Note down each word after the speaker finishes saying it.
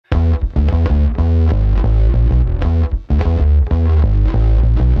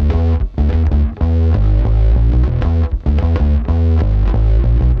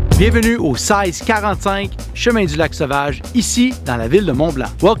Bienvenue au 1645 Chemin du Lac-Sauvage, ici dans la ville de Mont-Blanc.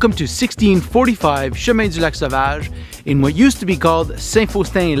 Welcome to 1645 Chemin du Lac-Sauvage in what used to be called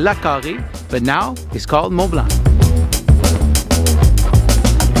Saint-Faustin-Lac-Carré, but now is called Mont-Blanc.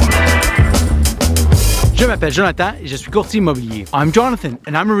 Je m'appelle Jonathan et je suis courtier immobilier. I'm Jonathan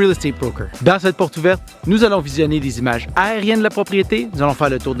and I'm a real estate broker. Dans cette porte ouverte, nous allons visionner des images aériennes de la propriété, nous allons faire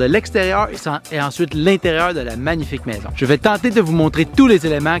le tour de l'extérieur et ensuite l'intérieur de la magnifique maison. Je vais tenter de vous montrer tous les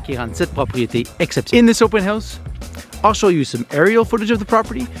éléments qui rendent cette propriété exceptionnelle. In this open house, I'll show you some aerial footage of the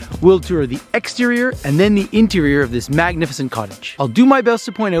property, we'll tour the exterior and then the interior of this magnificent cottage. I'll do my best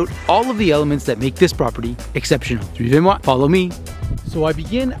to point out all of the elements that make this property exceptional. Suivez-moi, follow me. So I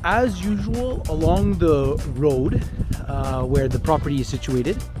begin as usual along the road where the property is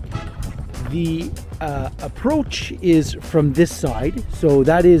situated. The approach is from this side, so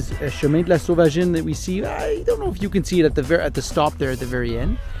that is a Chemin de la Sauvage that we see. I don't know if you can see it at the stop there at the very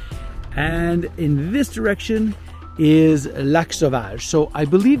end. And in this direction is Lac-Sauvage. So I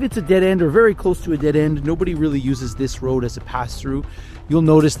believe it's a dead end or very close to a dead end. Nobody really uses this road as a pass-through. You'll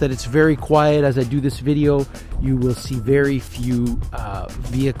notice that it's very quiet as I do this video. You will see very few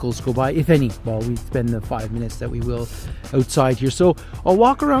vehicles go by, if any. Well, we spend the 5 minutes that we will outside here. So I'll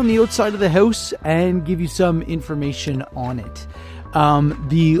walk around the outside of the house and give you some information on it.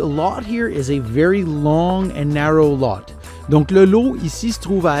 The lot here is a very long and narrow lot. Donc le lot ici se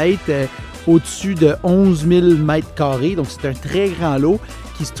trouve à être au-dessus de 11 000 mètres carrés. Donc c'est un très grand lot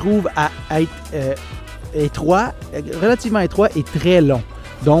qui se trouve à être étroit, relativement étroit et très long.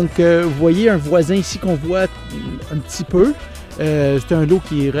 Donc vous voyez un voisin ici qu'on voit un petit peu. C'est un lot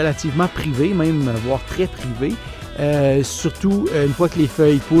qui est relativement privé, même voire très privé. Surtout une fois que les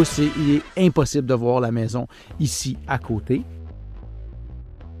feuilles poussent, il est impossible de voir la maison ici à côté.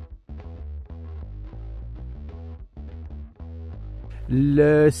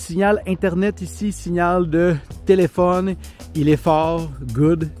 Le signal internet ici, signal de téléphone, il est fort,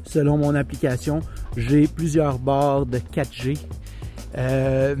 good, selon mon application. J'ai plusieurs barres de 4G.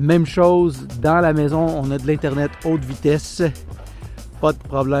 Même chose dans la maison, on a de l'internet haute vitesse, pas de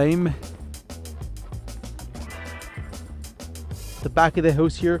problème. The back of the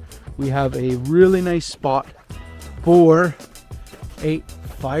house here, we have a really nice spot for a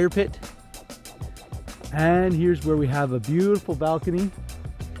fire pit. And here's where we have a beautiful balcony.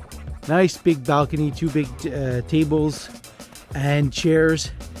 Nice big balcony, two big tables and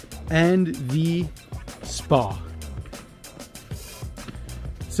chairs, and the spa.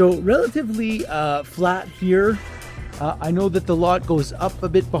 So relatively flat here. I know that the lot goes up a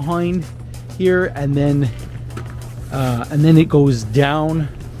bit behind here, and then it goes down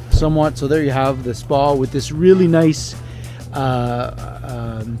somewhat. So there you have the spa with this really nice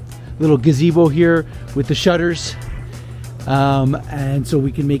little gazebo here with the shutters, and so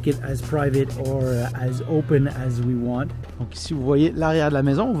we can make it as private or as open as we want. Donc ici vous voyez l'arrière de la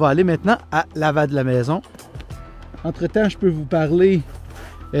maison. On va aller maintenant à l'avant de la maison. Entre temps, je peux vous parler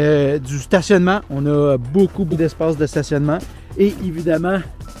du stationnement. On a beaucoup d'espace de stationnement et évidemment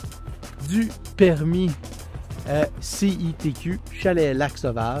du permis CITQ, chalet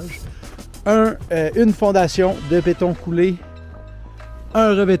Lac-Sauvage. Une fondation de béton coulé,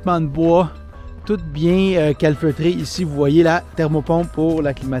 un revêtement de bois, tout bien calfeutré. Ici, vous voyez la thermopompe pour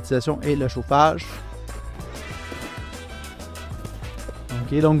la climatisation et le chauffage.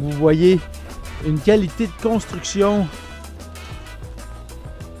 Ok, donc vous voyez une qualité de construction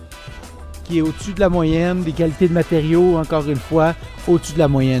qui est au-dessus de la moyenne, des qualités de matériaux, encore une fois, au-dessus de la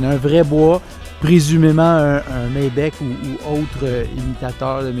moyenne. Un vrai bois, présumément un Maybach ou autre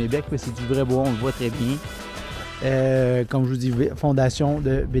imitateur de Maybach, mais c'est du vrai bois, on le voit très bien. Comme je vous dis, fondation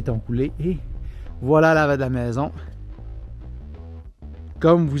de béton coulé. Et voilà l'avant de la maison,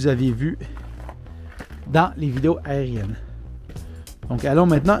 comme vous avez vu dans les vidéos aériennes. Donc allons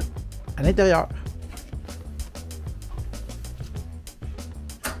maintenant à l'intérieur.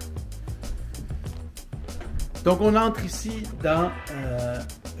 Donc on entre ici dans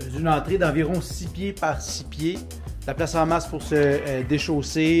une entrée d'environ 6 pieds par 6 pieds. La place en masse pour se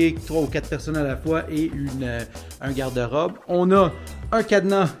déchausser, 3 ou 4 personnes à la fois et un garde-robe. On a un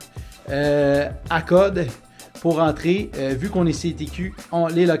cadenas à code pour entrer. Vu qu'on est CTQ,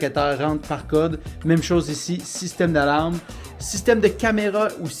 les locataires rentrent par code. Même chose ici, système d'alarme. Système de caméra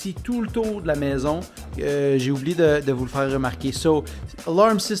aussi tout le tour de la maison. J'ai oublié de vous le faire remarquer. So,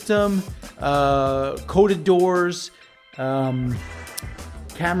 alarm system, coded doors,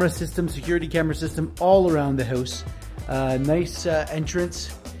 camera system, security camera system all around the house. Nice entrance.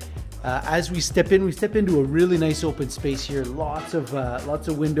 As we step into a really nice open space here. Lots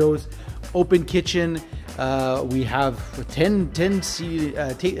of windows. open kitchen. We have a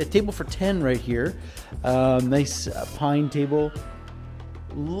table for 10 right here. Nice pine table.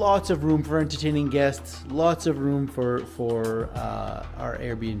 Lots of room for entertaining guests. Lots of room for our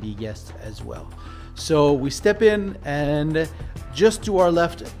Airbnb guests as well. So we step in, and just to our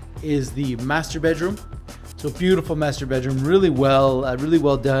left is the master bedroom. So beautiful master bedroom, really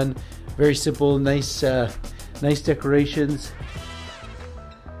well done. Very simple, nice decorations.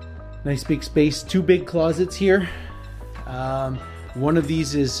 Nice big space. 2 big closets here. One of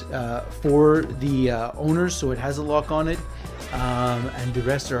these is for the owners, so it has a lock on it, and the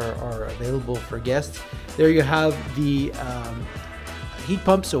rest are available for guests. There you have the heat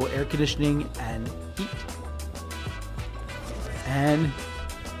pump, so air conditioning and heat. And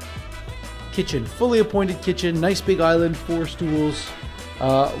kitchen, fully appointed kitchen, nice big island, 4 stools,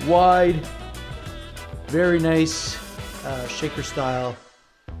 wide, very nice shaker style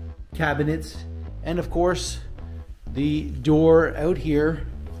cabinets, and of course the door out here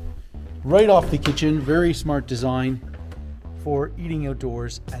right off the kitchen. Very smart design for eating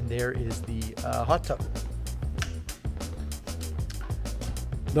outdoors, and there is the hot tub.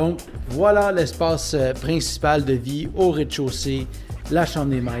 Donc voilà l'espace principal de vie au rez-de-chaussée, la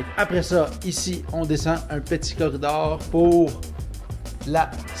chambre des maîtres. Après ça, ici on descend un petit corridor pour la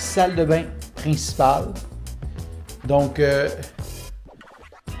salle de bain principale. Donc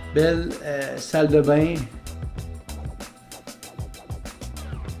belle salle de bain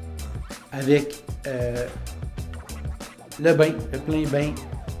avec le bain, le plein bain.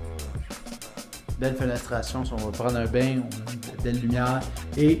 Belle fenestration, si on va prendre un bain, belle lumière,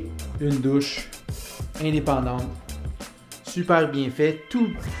 et une douche indépendante. Super bien fait.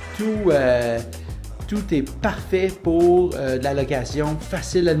 Tout est parfait pour de la location.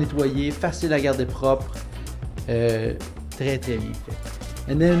 Facile à nettoyer, facile à garder propre. Très bien fait.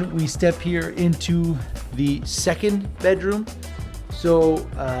 And then we step here into the second bedroom. So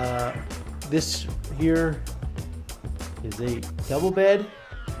this here is a double bed.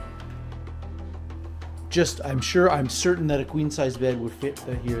 I'm certain that a queen size bed would fit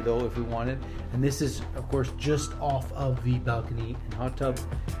here though if we wanted. And this is of course just off of the balcony and hot tub.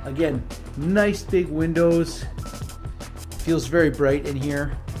 Again, nice big windows. Feels very bright in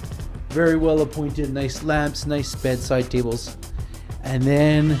here. Very well appointed, nice lamps, nice bedside tables. And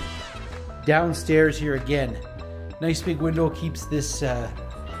then downstairs here again, nice big window keeps this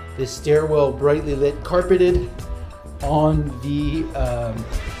stairwell brightly lit, carpeted on the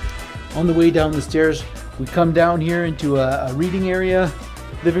way down the stairs. We come down here into a reading area,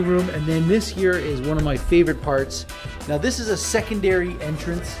 living room, and then this here is one of my favorite parts. Now this is a secondary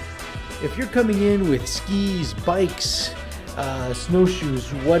entrance. If you're coming in with skis, bikes, snowshoes,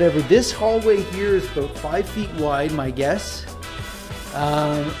 whatever, this hallway here is about 5 feet wide, my guess.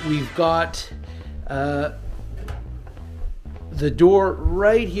 We've got the door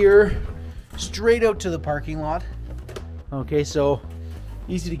right here, straight out to the parking lot. Okay, so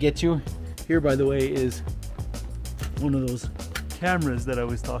easy to get to. Here, by the way, is one of those cameras that I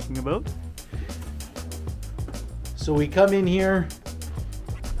was talking about. So we come in here,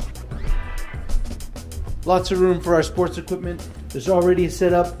 lots of room for our sports equipment. There's already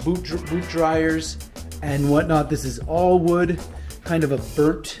set up boot dryers and whatnot. This is all wood, kind of a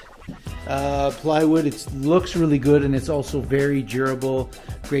burnt plywood. It looks really good, and it's also very durable.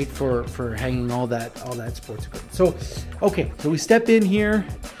 Great for hanging all that sports equipment. So, okay, so we step in here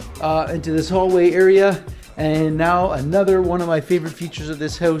into this hallway area, and now another one of my favorite features of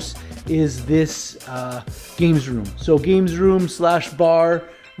this house is this games room. So games room slash bar,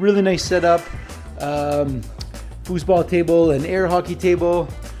 really nice setup. Foosball table and air hockey table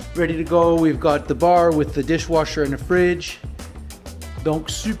ready to go. We've got the bar with the dishwasher and a fridge.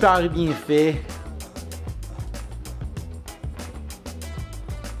 Donc super bien fait.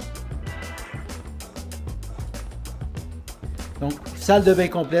 Donc salle de bain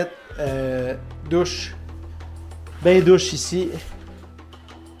complète, douche, bain douche ici.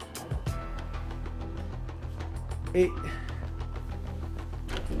 Et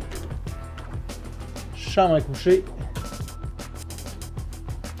chambre à coucher.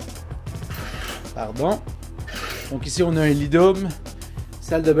 Pardon. Donc ici on a un lit double,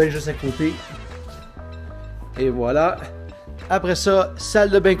 salle de bain juste à côté. Et voilà. Après ça,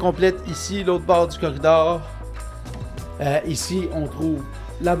 salle de bain complète ici, l'autre bord du corridor. Ici on trouve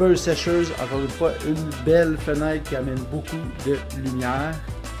laveuse sécheuse, encore une fois une belle fenêtre qui amène beaucoup de lumière.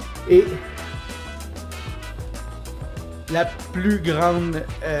 Et la plus grande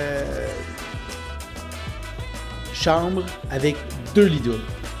chambre avec 2 lits doubles.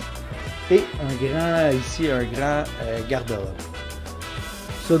 Et un grand garde-robe.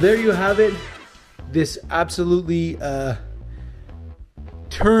 So there you have it. This absolutely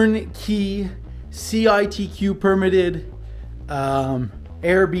turnkey, CITQ permitted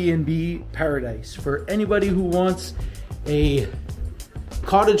Airbnb paradise for anybody who wants a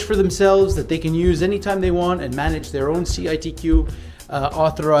cottage for themselves that they can use anytime they want and manage their own CITQ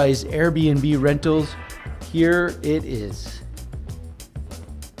authorized Airbnb rentals. Here it is.